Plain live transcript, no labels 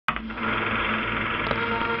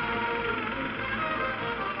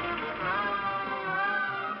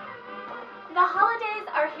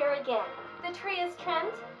begin. The tree is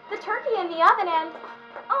trimmed, the turkey in the oven, and...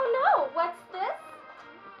 oh no, what's this?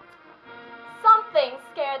 Something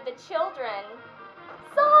scared the children.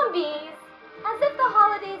 Zombies! As if the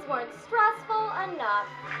holidays weren't stressful enough.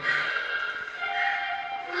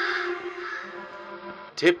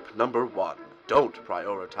 Tip number 1. Don't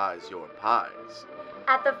prioritize your pies.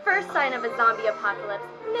 At the first sign of a zombie apocalypse,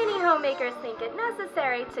 many homemakers think it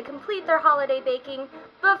necessary to complete their holiday baking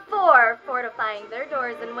before fortifying their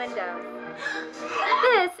doors and windows.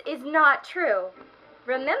 This is not true.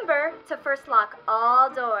 Remember to first lock all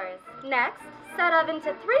doors. Next, set oven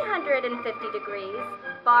to 350 degrees,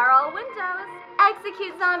 bar all windows,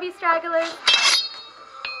 execute zombie stragglers.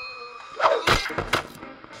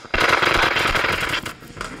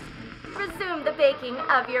 Resume the baking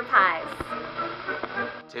of your pies.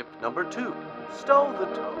 Tip number 2. Stow the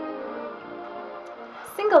dough.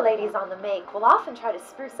 Single ladies on the make will often try to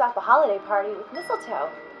spruce up a holiday party with mistletoe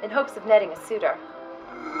in hopes of netting a suitor.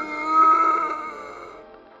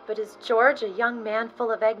 But is George a young man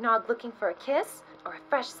full of eggnog looking for a kiss, or a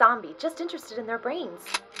fresh zombie just interested in their brains?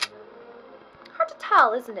 Hard to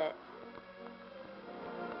tell, isn't it?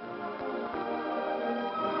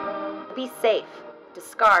 Be safe.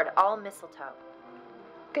 Discard all mistletoe.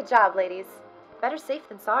 Good job, ladies. Better safe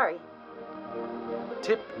than sorry.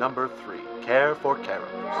 Tip number 3. Care for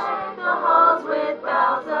carolers. Deck the halls with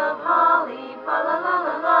boughs of holly, fa la la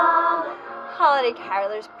la la. Holiday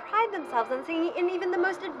carolers pride themselves on singing in even the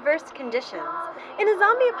most adverse conditions. In a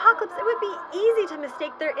zombie apocalypse, it would be easy to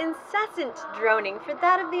mistake their incessant droning for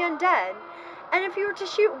that of the undead. And if you were to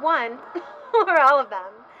shoot one, or all of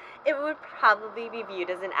them, it would probably be viewed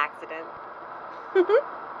as an accident.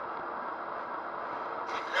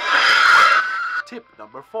 Tip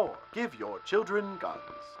number 4. Give your children guns.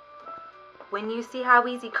 When you see how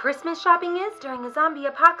easy Christmas shopping is during a zombie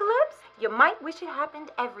apocalypse, you might wish it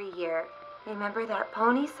happened every year. Remember that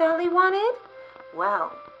pony Sally wanted?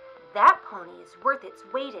 Well, that pony is worth its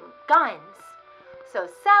weight in guns. So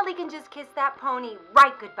Sally can just kiss that pony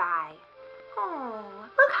right goodbye. Oh,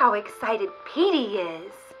 look how excited Petey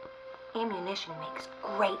is. Ammunition makes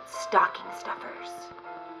great stocking stuffers.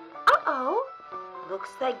 Uh-oh.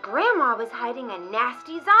 Looks like Grandma was hiding a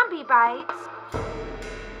nasty zombie bite.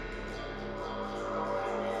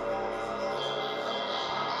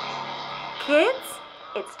 Kids,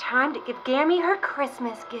 it's time to give Gammy her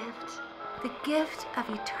Christmas gift. The gift of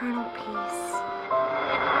eternal peace.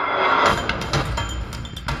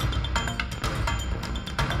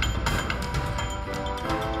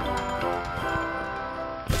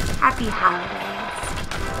 Happy holidays.